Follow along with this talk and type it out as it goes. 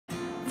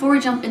Before we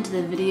jump into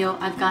the video,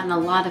 I've gotten a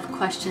lot of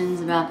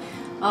questions about,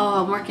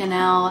 oh, I'm working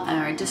out,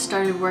 or I just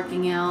started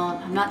working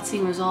out, I'm not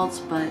seeing results,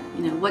 but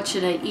what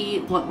should I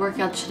eat? What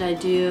workout should I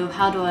do?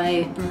 How do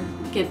I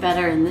get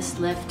better in this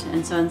lift?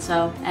 And so and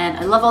so. And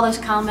I love all those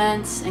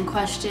comments and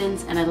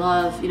questions, and I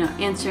love,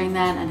 answering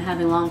that and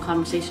having long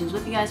conversations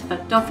with you guys.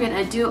 But don't forget,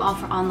 I do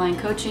offer online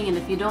coaching, and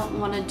if you don't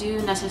want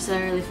to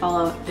necessarily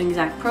follow an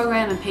exact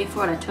program and pay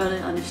for it, I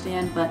totally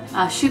understand. But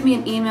shoot me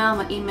an email.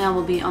 My email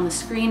will be on the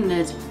screen, and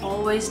it's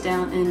always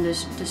down in the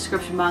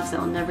description box.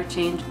 That will never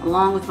change,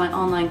 along with my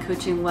online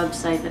coaching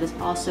website that is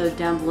also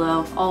down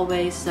below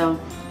always. So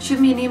shoot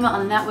me an email,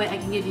 and that way I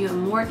can give you a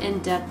more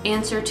in-depth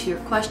answer to your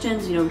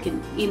questions. We can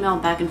email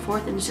back and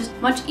forth, and it's just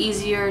much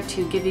easier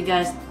to give you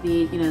guys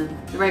the the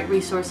right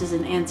resources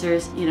and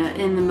answers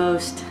in the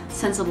most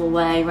sensible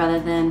way,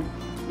 rather than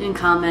in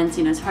comments.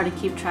 It's hard to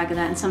keep track of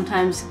that, and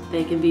sometimes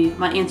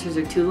my answers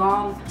are too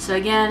long. So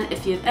again,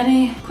 if you have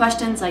any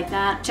questions like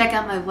that, check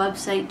out my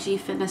website,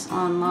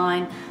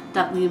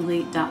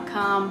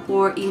 gfitnessonline.weebly.com,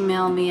 or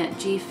email me at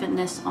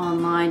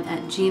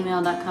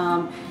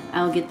gfitnessonline@gmail.com.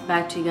 I will get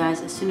back to you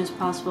guys as soon as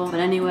possible.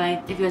 But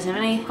anyway, if you guys have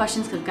any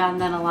questions, because I've gotten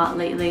that a lot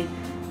lately,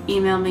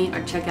 email me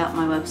or check out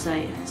my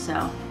website.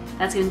 So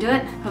that's gonna do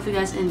it. Hope you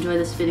guys enjoy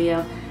this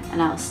video,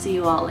 and I'll see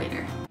you all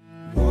later.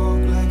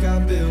 Walk like I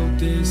built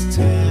this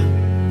town.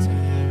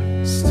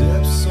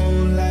 Steps so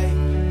light,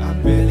 I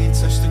barely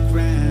touch the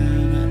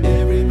ground.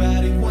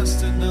 Everybody wants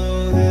to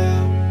know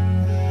how.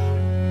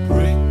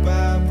 Brick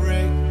by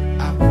brick,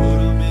 I put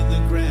them in the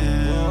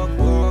ground.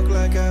 Walk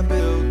like I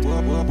built,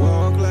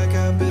 walk like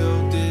I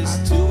built this.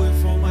 I do it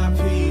for my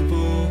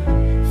people,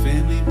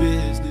 family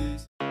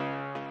business.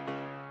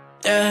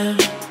 Yeah,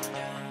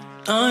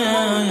 oh yeah,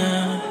 oh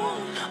yeah,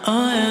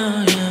 oh yeah,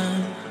 oh yeah,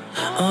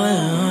 oh yeah, oh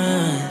yeah.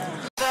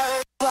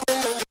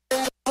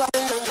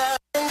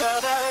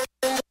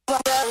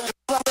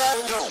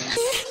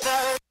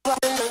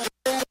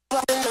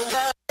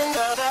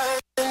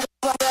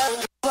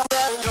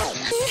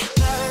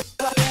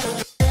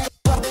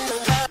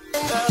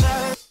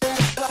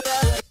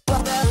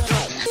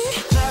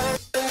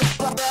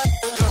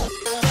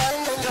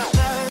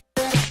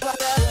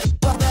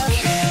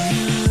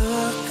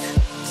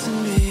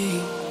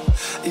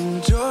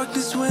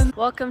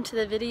 Welcome to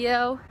the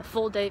video. A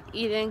full day of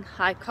eating,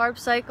 high carb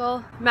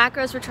cycle.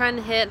 Macros we're trying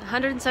to hit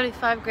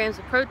 175 grams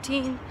of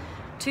protein,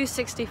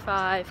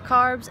 265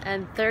 carbs,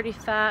 and 30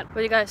 fat.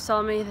 What you guys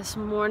saw me this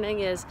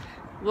morning is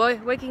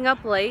waking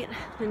up late.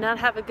 Did not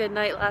have a good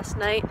night last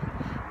night.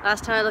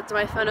 Last time I looked at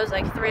my phone, it was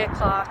like 3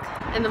 o'clock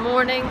in the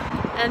morning,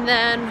 and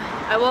then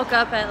I woke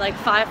up at like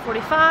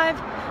 5:45,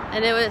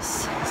 and it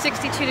was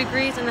 62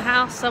 degrees in the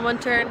house. Someone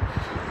turned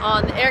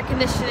on the air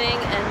conditioning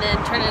and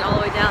then turned it all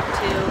the way down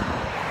to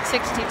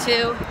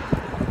 62.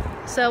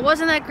 So it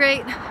wasn't that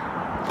great.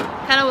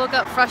 Kind of woke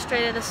up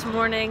frustrated this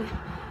morning,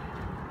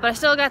 but I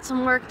still got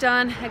some work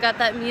done. I got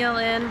that meal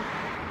in,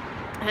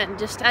 and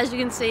just as you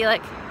can see,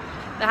 like,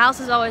 the house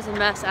is always a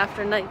mess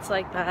after nights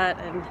like that,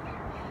 and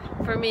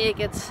for me it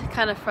gets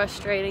kind of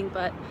frustrating,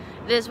 but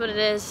it is what it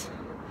is.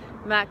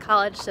 I'm at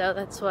college, so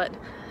that's what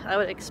I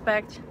would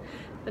expect.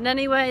 But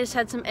anyway, I just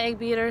had some egg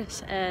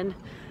beaters and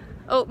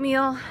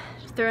oatmeal,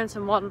 threw in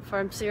some Walton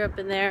Farm syrup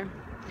in there.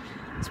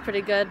 It's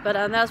pretty good. But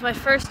that was my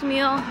first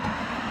meal.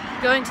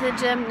 Going to the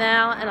gym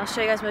now, and I'll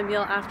show you guys my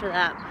meal after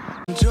that.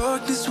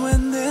 Darkness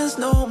when there's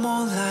no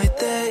more light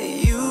that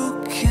you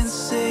can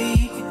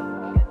see.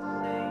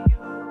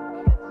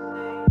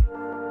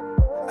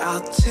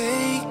 I'll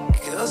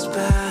take us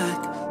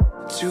back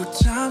to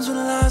times when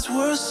lives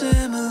were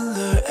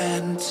similar,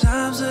 and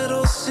times that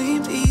all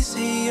seemed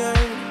easier.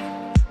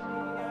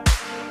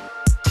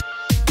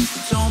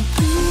 Don't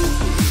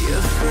be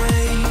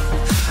afraid,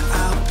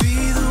 I'll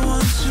be the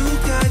one to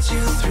guide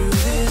you through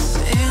this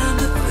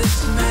endless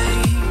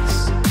maze.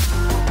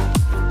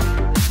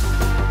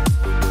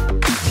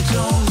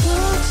 Don't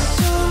look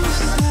so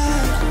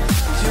sad,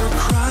 your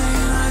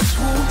crying eyes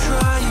won't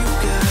dry. You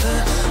gotta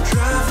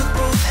drive with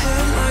both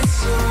headlights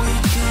so we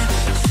can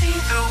see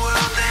the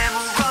world and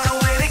we'll run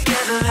away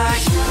together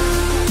like you.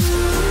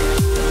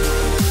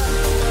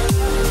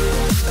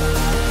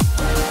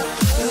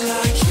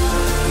 Like you.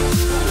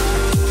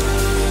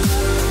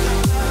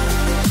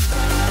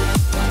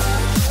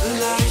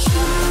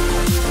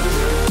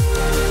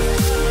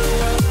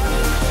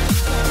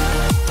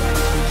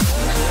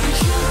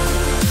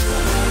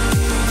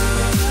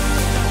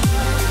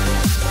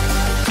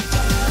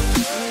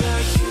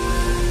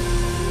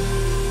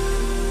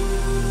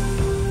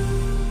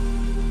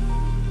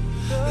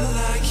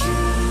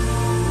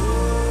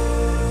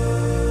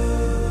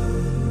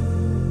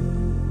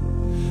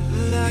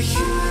 Like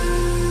you.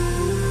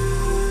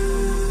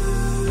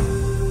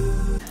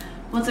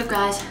 What's up,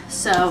 guys?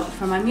 So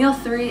for my meal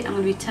 3, I'm going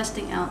to be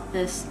testing out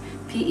this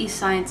PE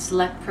Science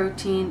Select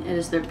Protein. It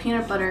is their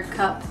peanut butter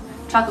cup,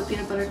 chocolate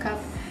peanut butter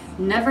cup.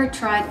 Never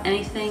tried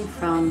anything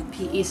from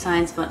PE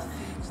Science, but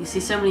you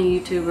see so many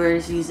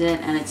YouTubers use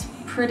it, and it's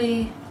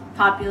pretty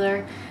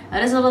popular.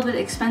 It is a little bit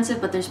expensive,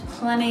 but there's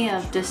plenty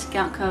of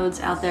discount codes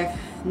out there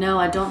No,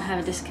 I don't have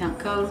a discount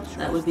code, so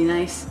that would be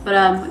nice. But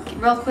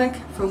real quick,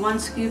 for 1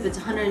 scoop, it's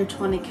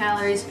 120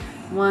 calories,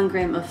 1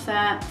 gram of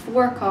fat,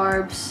 4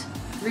 carbs,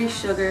 3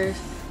 sugars,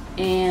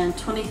 and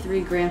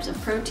 23 grams of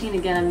protein.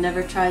 Again, I've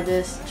never tried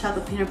this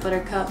chocolate peanut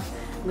butter cup.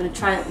 I'm gonna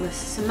try it with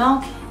some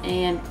milk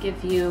and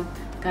give you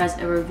guys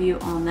a review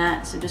on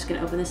that. So just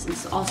gonna open this.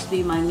 This will also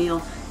be my meal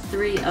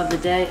 3 of the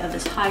day, of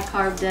this high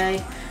carb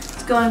day.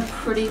 It's going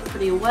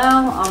pretty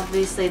well.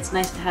 Obviously, it's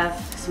nice to have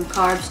some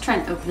carbs.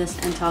 Trying to open this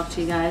and talk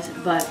to you guys,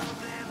 but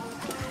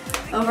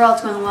overall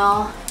it's going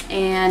well.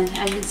 And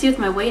as you can see with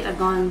my weight, I've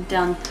gone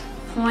down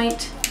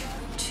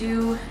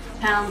 0.2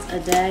 pounds a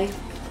day.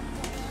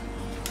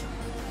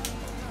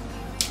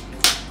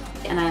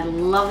 And I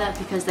love that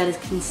because that is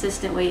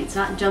consistent weight. It's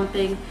not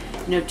jumping,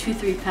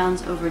 2-3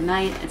 pounds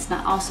overnight. It's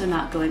also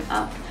not going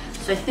up.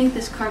 So I think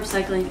this carb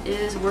cycling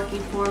is working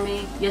for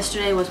me.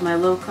 Yesterday was my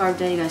low carb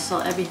day. You guys saw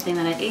everything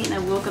that I ate, and I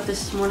woke up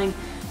this morning,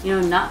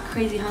 not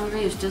crazy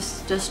hungry. It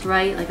was just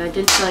right. Like, I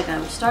didn't feel like I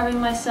was starving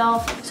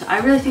myself. So I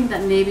really think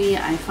that maybe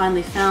I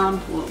finally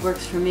found what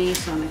works for me.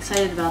 So I'm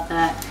excited about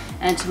that.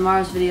 And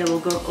tomorrow's video will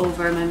go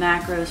over my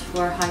macros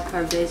for high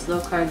carb days,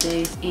 low carb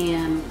days,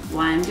 and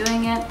why I'm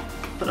doing it.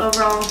 But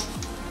overall,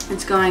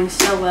 it's going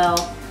so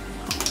well.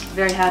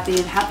 Very happy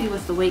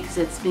with the weight because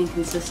it's being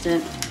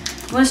consistent.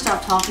 I'm going to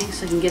stop talking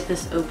so I can get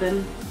this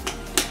open.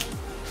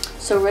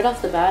 So right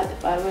off the bat,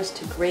 if I was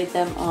to grade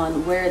them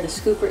on where the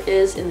scooper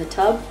is in the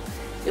tub,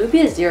 it would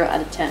be a 0 out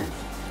of 10.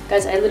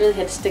 Guys, I literally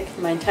had to stick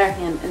my entire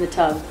hand in the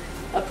tub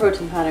of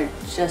protein powder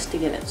just to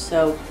get it.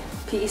 So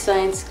PE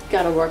Science,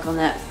 got to work on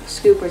that.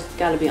 Scooper's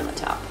got to be on the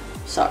top.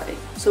 Sorry.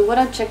 So what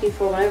I'm checking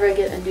for whenever I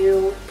get a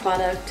new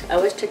product, I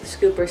always check the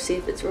scooper, see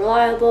if it's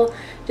reliable,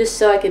 just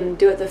so I can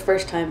do it the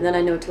first time. Then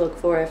I know what to look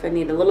for if I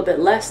need a little bit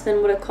less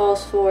than what it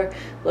calls for, a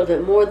little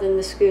bit more than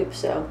the scoop.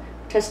 So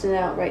testing it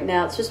out right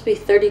now. It's supposed to be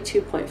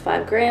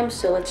 32.5 grams,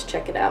 so let's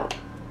check it out.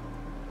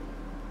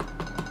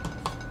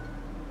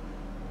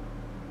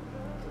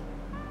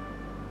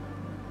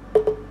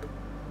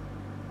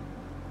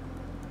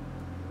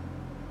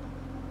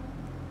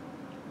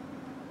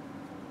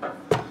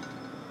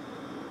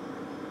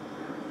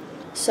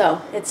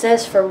 So it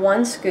says for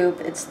 1 scoop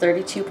it's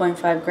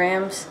 32.5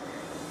 grams.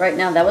 Right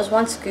now that was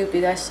 1 scoop, you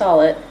guys saw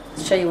it.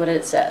 Let's show you what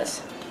it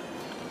says.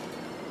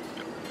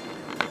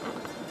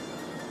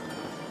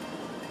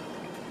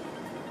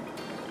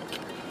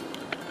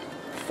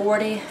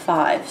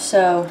 $45.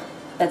 So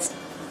that's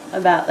a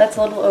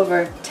little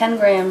over 10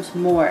 grams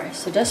more.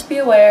 So just be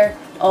aware,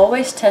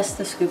 always test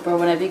the scooper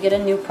whenever you get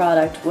a new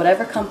product,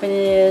 whatever company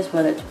it is,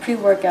 whether it's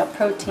pre-workout,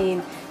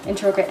 protein,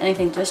 intra-workout,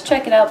 anything, just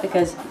check it out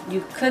because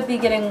you could be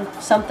getting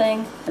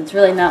something that's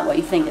really not what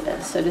you think it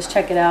is. So just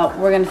check it out.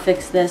 We're going to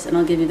fix this and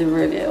I'll give you the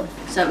review.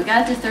 So we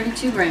got it to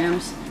 32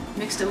 grams,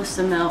 mixed it with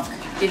some milk,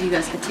 give you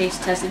guys a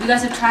taste test. If you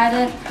guys have tried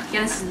it,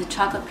 again, this is the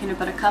chocolate peanut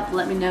butter cup.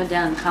 Let me know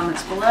down in the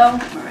comments below.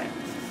 All right,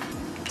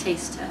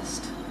 taste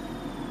test.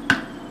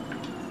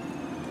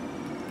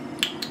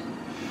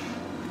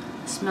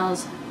 It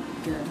smells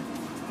good.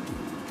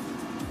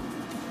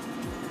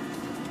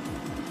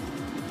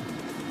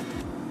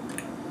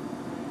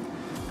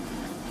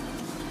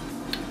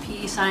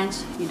 PE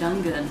Science, you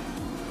done good.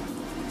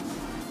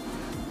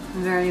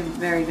 Very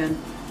good.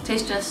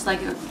 Tastes just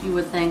like you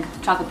would think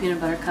chocolate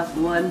peanut butter cup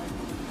would.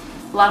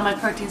 A lot of my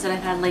proteins that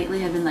I've had lately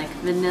have been like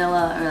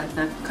vanilla or like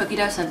the cookie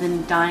dough, so I've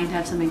been dying to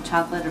have something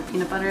chocolate or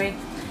peanut buttery.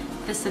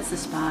 This hits the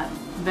spot.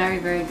 Very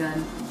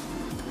good.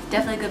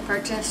 Definitely a good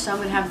purchase. So I'm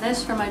going to have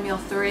this for my meal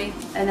 3.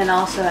 And then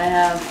also I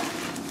have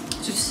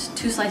just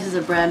 2 slices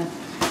of bread,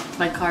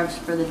 my carbs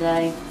for the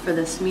day for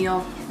this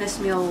meal. This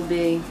meal will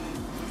be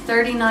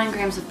 39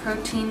 grams of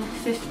protein,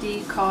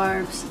 50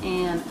 carbs,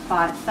 and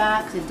 5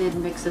 fat, because I did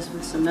mix this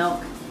with some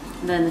milk.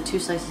 And then the 2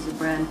 slices of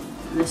bread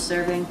in this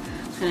serving.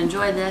 I'm just going to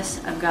enjoy this.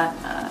 I've got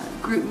a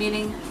group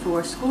meeting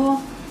for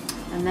school,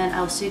 and then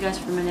I'll see you guys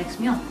for my next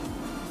meal.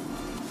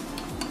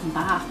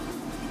 Bye.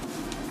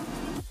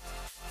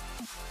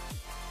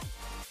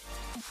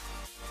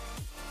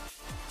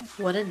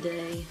 What a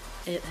day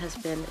it has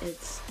been.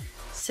 It's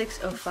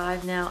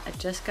 6:05 now. I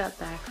just got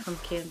back from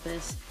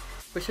campus.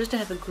 We're supposed to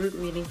have a group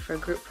meeting for a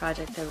group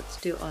project that was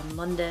due on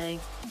Monday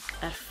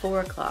at 4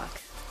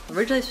 o'clock.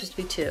 Originally it was supposed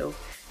to be 2.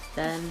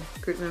 Then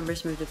group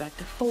members moved it back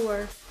to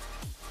 4.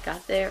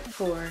 Got there at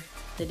 4.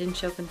 They didn't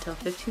show up until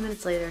 15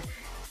 minutes later,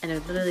 and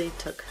it literally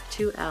took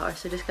 2 hours.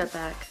 So I just got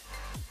back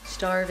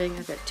starving.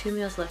 I've got 2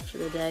 meals left for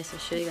the day, so I'll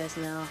show you guys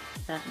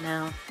that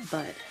now.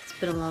 But it's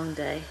been a long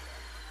day.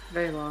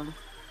 Very long.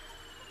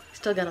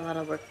 Still got a lot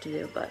of work to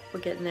do, but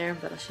we're getting there.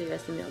 But I'll show you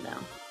guys the meal now.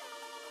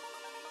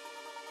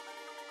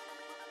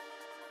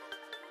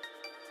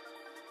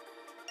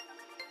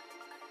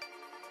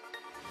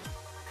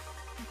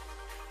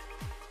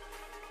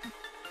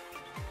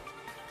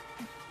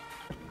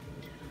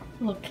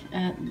 Look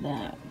at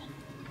that.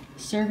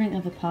 Serving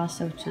of a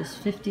pasta, which is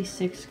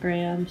 56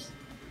 grams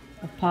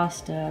of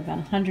pasta, about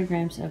 100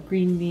 grams of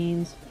green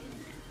beans,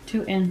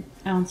 2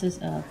 ounces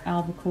of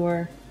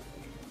albacore,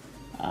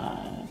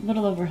 a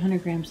little over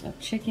 100 grams of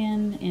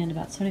chicken, and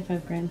about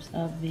 75 grams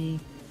of the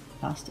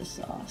pasta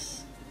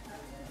sauce.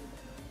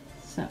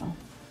 So,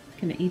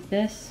 gonna eat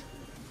this.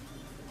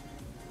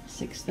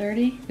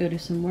 6:30, go do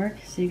some work.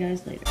 See you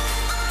guys later.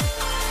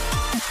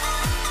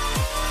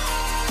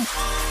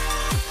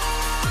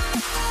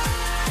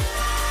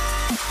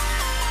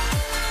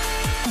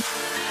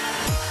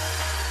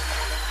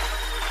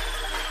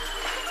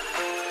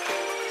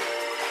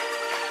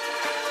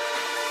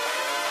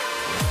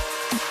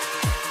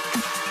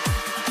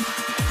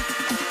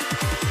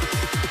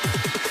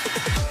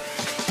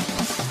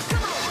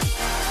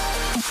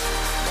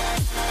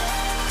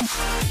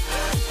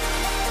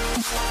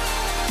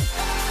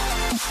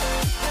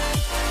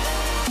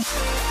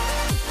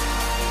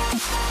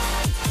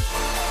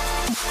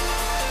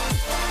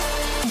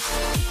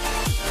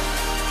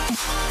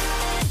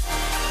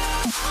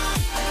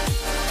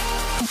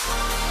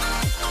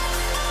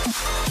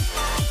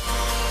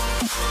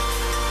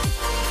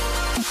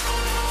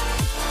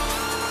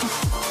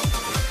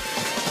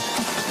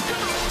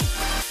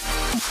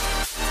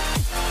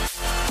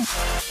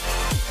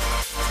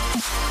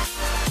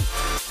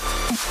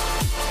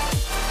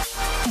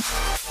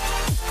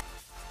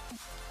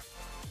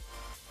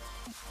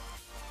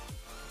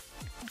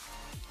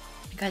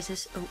 Guys,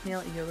 this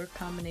oatmeal yogurt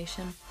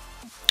combination,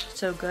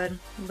 so good.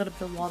 A little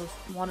bit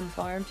of Walden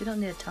Farms. You don't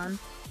need a ton.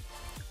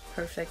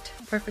 Perfect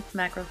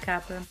macro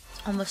capper.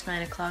 It's almost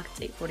 9 o'clock. It's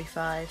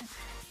 8:45.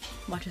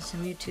 Watching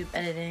some YouTube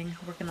editing,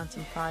 working on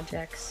some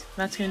projects.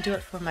 That's gonna do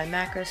it for my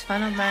macros.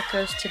 Final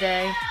macros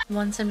today: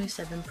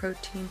 177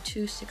 protein,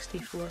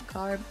 264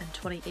 carb, and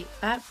 28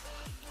 fat.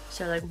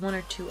 So like 1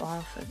 or 2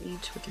 off of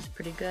each, which is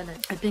pretty good.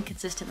 I've been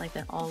consistent like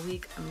that all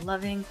week. I'm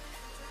loving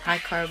high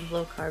carb,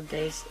 low carb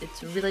days.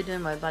 It's really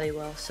doing my body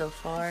well so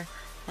far.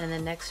 And in the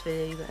next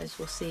video, you guys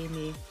will see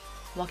me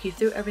walk you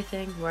through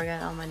everything, work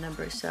out all my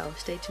numbers. So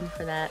stay tuned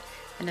for that.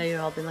 I know you've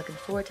all been looking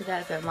forward to that.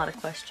 I've got a lot of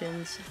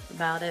questions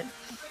about it,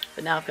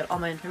 but now I've got all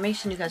my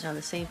information. You guys are on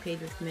the same page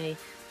with me,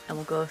 and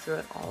we'll go through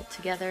it all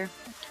together.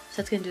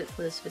 So that's gonna do it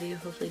for this video.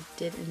 Hopefully you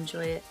did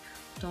enjoy it.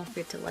 Don't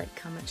forget to like,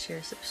 comment,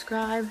 share,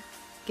 subscribe.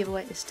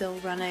 Giveaway is still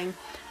running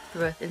for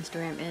both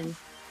Instagram and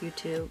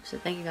YouTube. So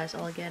thank you guys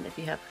all again if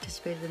you have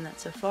participated in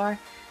that so far.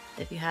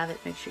 If you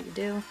haven't, make sure you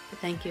do. But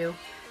thank you,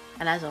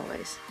 and as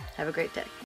always, have a great day.